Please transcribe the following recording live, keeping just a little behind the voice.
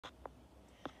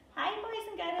Hi boys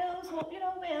and girls, hope you're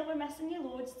all well, we're missing you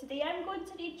loads. Today I'm going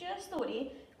to read you a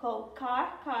story called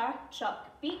Car, Car,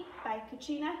 Truck, Beep by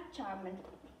Katrina Charman.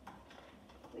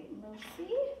 Wait and we'll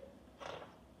see.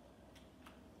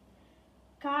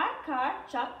 Car, car,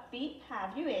 truck, beep,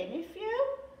 have you any fuel?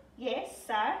 Yes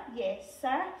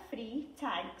sir, free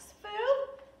tanks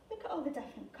full. Look at all the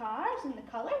different cars and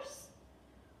the colours.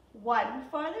 One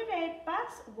for the red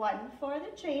bus, one for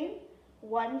the train,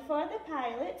 one for the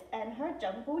pilot in her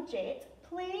jumbo jet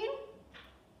plane.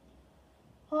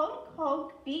 Honk,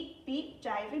 honk, beep, beep,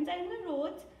 driving down the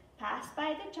road, passed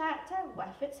by the tractor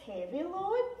with its heavy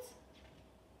load.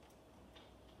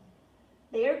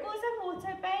 There goes a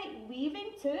motorbike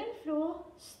weaving to and fro,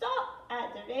 stop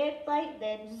at the red light,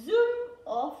 then zoom,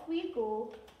 off we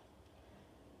go.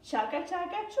 Chugga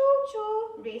chugga choo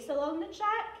choo, race along the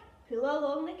track, pull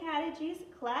along the carriages,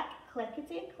 clack,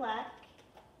 clickety clack.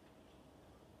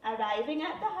 Arriving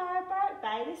at the harbour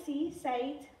by the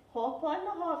seaside, hop on the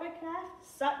hovercraft,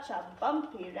 such a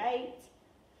bumpy ride.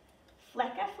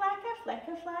 Flicker flacker,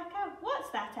 flicker flacker, what's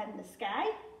that in the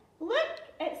sky? Look,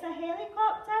 it's a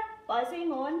helicopter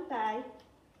buzzing on by.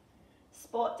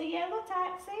 Spot the yellow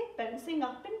taxi bouncing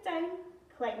up and down,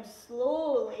 climb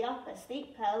slowly up a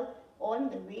steep hill on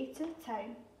the way to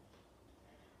town.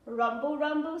 Rumble,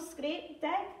 rumble, scrape,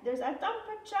 dig, there's a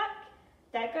dumper truck.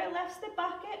 Digger lifts the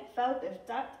bucket filled with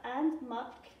dirt and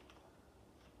muck.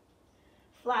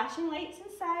 Flashing lights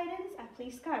and sirens, a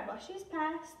police car rushes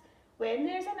past. When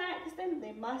there's an accident,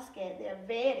 they must get there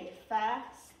very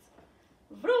fast.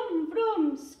 Vroom,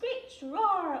 vroom, screech,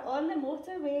 roar on the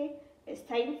motorway. It's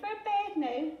time for bed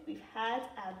now, we've had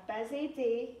a busy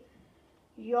day.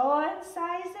 Yawn,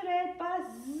 sighs the red bus,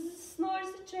 zzz, snores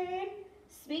the train.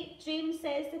 Sweet dreams,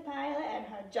 says the pilot in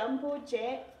her jumbo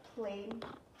jet plane.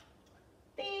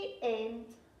 The end.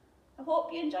 I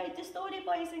hope you enjoyed the story,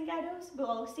 boys and girls. We'll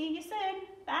all see you soon.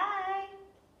 Bye.